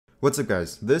What's up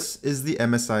guys, this is the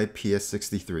MSI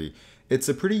PS63. It's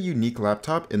a pretty unique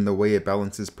laptop in the way it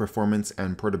balances performance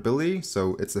and portability.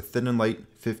 So it's a thin and light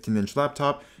 15-inch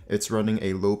laptop. It's running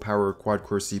a low power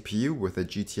quad-core CPU with a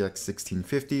GTX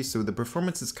 1650, so the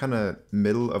performance is kind of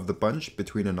middle of the bunch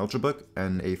between an Ultrabook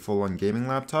and a full-on gaming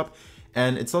laptop.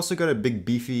 And it's also got a big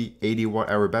beefy 80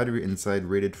 watt-hour battery inside,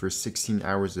 rated for 16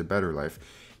 hours of battery life.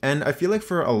 And I feel like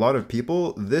for a lot of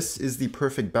people, this is the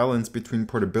perfect balance between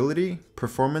portability,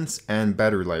 performance, and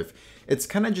battery life. It's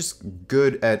kind of just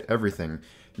good at everything.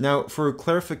 Now, for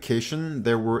clarification,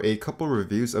 there were a couple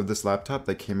reviews of this laptop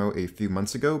that came out a few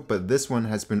months ago, but this one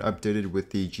has been updated with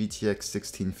the GTX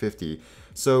 1650.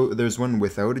 So there's one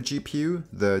without a GPU,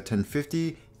 the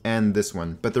 1050, and this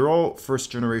one. But they're all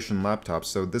first generation laptops,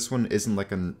 so this one isn't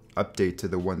like an update to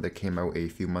the one that came out a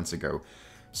few months ago.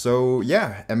 So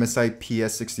yeah, MSI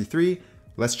PS63,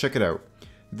 let's check it out.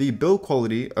 The build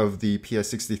quality of the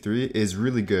PS63 is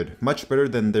really good, much better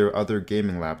than their other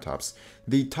gaming laptops.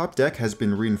 The top deck has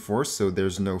been reinforced, so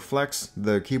there's no flex,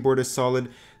 the keyboard is solid,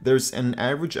 there's an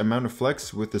average amount of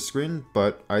flex with the screen,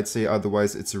 but I'd say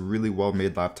otherwise it's a really well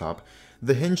made laptop.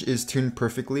 The hinge is tuned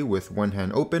perfectly with one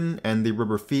hand open, and the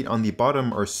rubber feet on the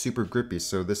bottom are super grippy,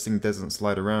 so this thing doesn't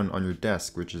slide around on your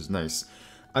desk, which is nice.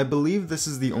 I believe this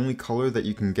is the only color that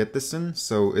you can get this in,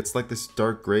 so it's like this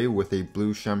dark gray with a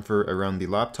blue chamfer around the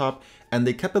laptop, and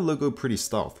they kept the logo pretty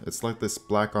stealth. It's like this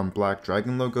black on black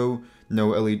dragon logo, no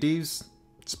LEDs,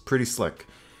 it's pretty slick.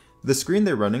 The screen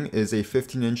they're running is a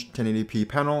 15-inch 1080p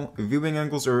panel, viewing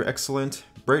angles are excellent,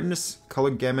 brightness, color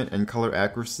gamut, and color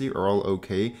accuracy are all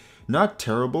okay. Not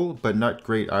terrible, but not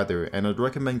great either, and I'd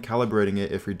recommend calibrating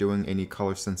it if you're doing any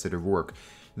color sensitive work.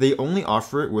 They only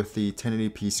offer it with the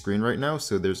 1080p screen right now,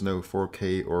 so there's no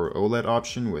 4K or OLED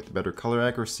option with better color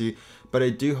accuracy, but I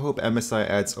do hope MSI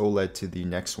adds OLED to the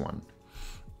next one.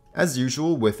 As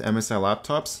usual with MSI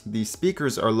laptops, the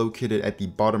speakers are located at the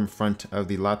bottom front of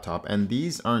the laptop, and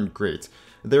these aren't great.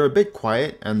 They're a bit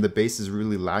quiet and the bass is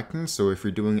really lacking, so if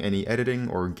you're doing any editing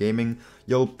or gaming,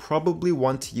 you'll probably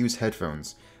want to use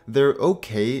headphones. They're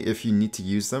okay if you need to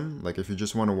use them, like if you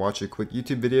just want to watch a quick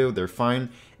YouTube video, they're fine,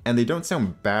 and they don't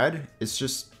sound bad, it's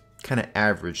just kind of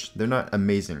average, they're not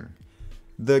amazing.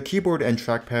 The keyboard and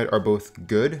trackpad are both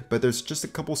good, but there's just a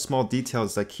couple small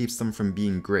details that keeps them from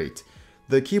being great.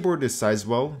 The keyboard is sized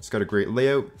well, it's got a great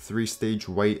layout, 3-stage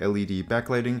white LED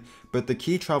backlighting, but the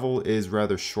key travel is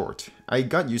rather short. I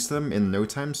got used to them in no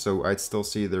time, so I'd still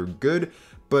say they're good,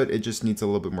 but it just needs a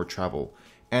little bit more travel.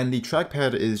 And the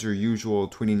trackpad is your usual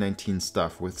 2019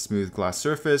 stuff with smooth glass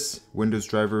surface, Windows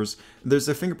drivers. There's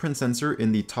a fingerprint sensor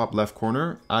in the top left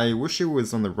corner. I wish it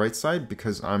was on the right side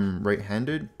because I'm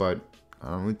right-handed, but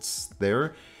it's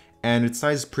there. And it's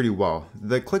sized pretty well.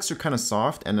 The clicks are kind of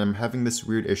soft, and I'm having this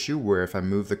weird issue where if I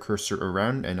move the cursor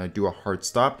around and I do a hard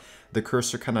stop, the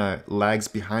cursor kind of lags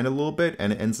behind a little bit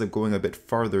and it ends up going a bit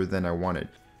farther than I wanted.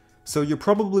 So you're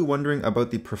probably wondering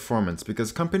about the performance,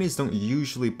 because companies don't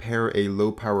usually pair a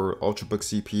low-power Ultrabook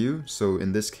CPU, so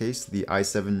in this case the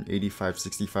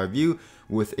i7-8565U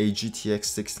with a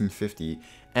GTX 1650,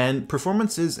 and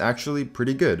performance is actually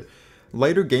pretty good.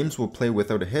 Lighter games will play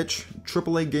without a hitch,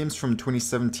 AAA games from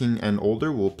 2017 and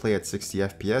older will play at 60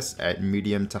 FPS at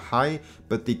medium to high,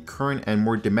 but the current and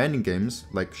more demanding games,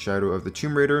 like Shadow of the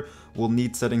Tomb Raider, will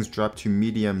need settings dropped to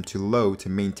medium to low to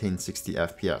maintain 60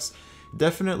 FPS.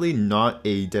 Definitely not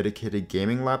a dedicated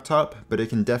gaming laptop, but it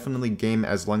can definitely game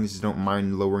as long as you don't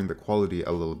mind lowering the quality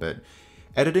a little bit.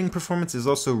 Editing performance is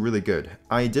also really good.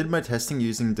 I did my testing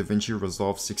using DaVinci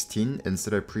Resolve 16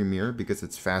 instead of Premiere because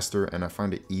it's faster and I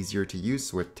found it easier to use,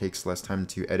 so it takes less time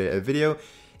to edit a video.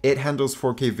 It handles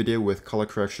 4K video with color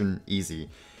correction easy.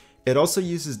 It also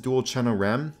uses dual channel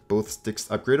RAM, both sticks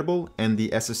upgradable, and the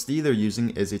SSD they're using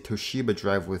is a Toshiba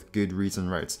drive with good reads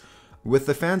and writes. With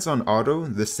the fans on auto,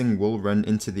 this thing will run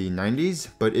into the 90s,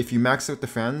 but if you max out the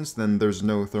fans, then there's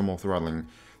no thermal throttling.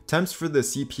 Temps for the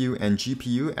CPU and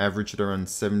GPU average at around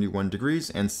 71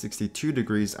 degrees and 62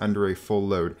 degrees under a full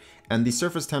load, and the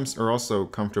surface temps are also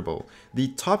comfortable. The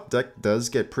top deck does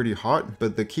get pretty hot,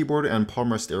 but the keyboard and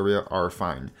palm rest area are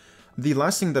fine. The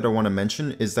last thing that I want to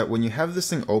mention is that when you have this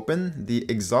thing open, the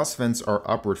exhaust vents are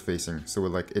upward facing, so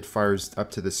like it fires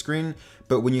up to the screen,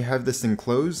 but when you have this thing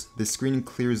closed, the screen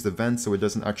clears the vents so it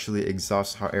doesn't actually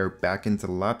exhaust hot air back into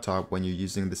the laptop when you're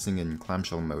using this thing in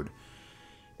clamshell mode.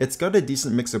 It's got a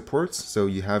decent mix of ports, so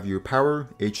you have your power,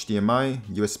 HDMI,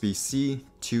 USB-C,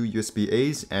 2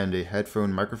 USB-A's, and a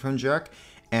headphone microphone jack,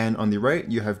 and on the right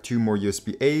you have 2 more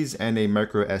USB-A's and a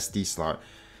micro SD slot.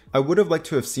 I would have liked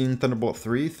to have seen Thunderbolt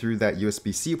 3 through that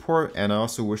USB-C port, and I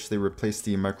also wish they replaced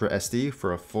the micro SD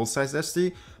for a full-size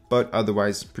SD, but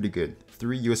otherwise pretty good.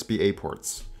 3 USB-A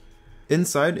ports.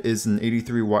 Inside is an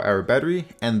 83 watt-hour battery,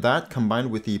 and that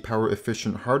combined with the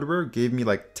power-efficient hardware gave me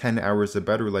like 10 hours of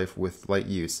battery life with light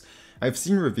use. I've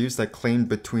seen reviews that claim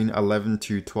between 11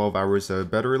 to 12 hours of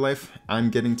battery life. I'm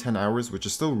getting 10 hours, which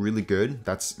is still really good.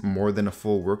 That's more than a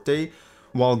full workday.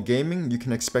 While gaming, you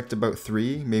can expect about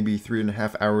 3, maybe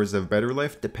 3.5 hours of battery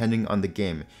life depending on the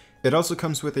game. It also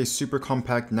comes with a super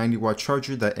compact 90 watt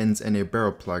charger that ends in a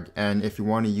barrel plug, and if you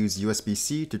want to use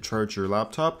USB-C to charge your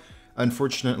laptop,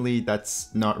 unfortunately,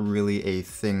 that's not really a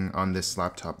thing on this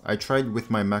laptop. I tried with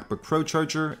my MacBook Pro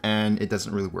charger and it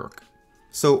doesn't really work.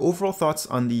 So overall thoughts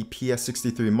on the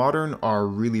PS63 Modern are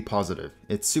really positive.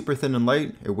 It's super thin and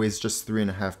light, it weighs just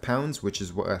 3.5 pounds, which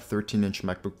is what a 13-inch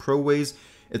MacBook Pro weighs.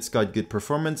 It's got good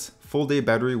performance, full day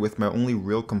battery with my only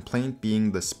real complaint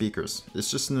being the speakers.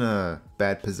 It's just in a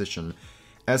bad position.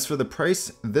 As for the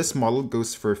price, this model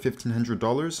goes for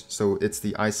 $1,500, so it's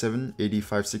the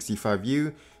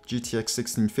i7-8565U, GTX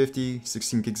 1650,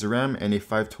 16 gigs of RAM, and a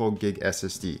 512 gig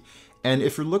SSD. And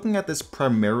if you're looking at this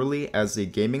primarily as a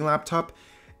gaming laptop,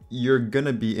 you're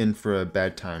gonna be in for a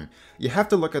bad time. You have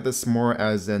to look at this more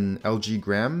as an LG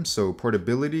Gram, so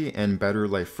portability and battery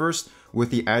life first, with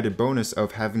the added bonus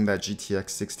of having that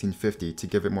GTX 1650 to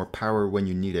give it more power when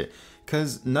you need it.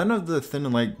 Because none of the thin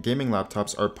and light gaming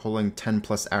laptops are pulling 10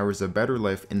 plus hours of battery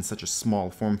life in such a small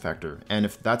form factor. And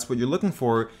if that's what you're looking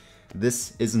for,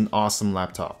 this is an awesome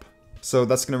laptop. So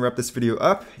that's going to wrap this video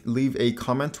up. Leave a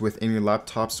comment with any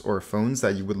laptops or phones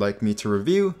that you would like me to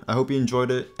review. I hope you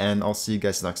enjoyed it, and I'll see you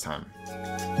guys next time.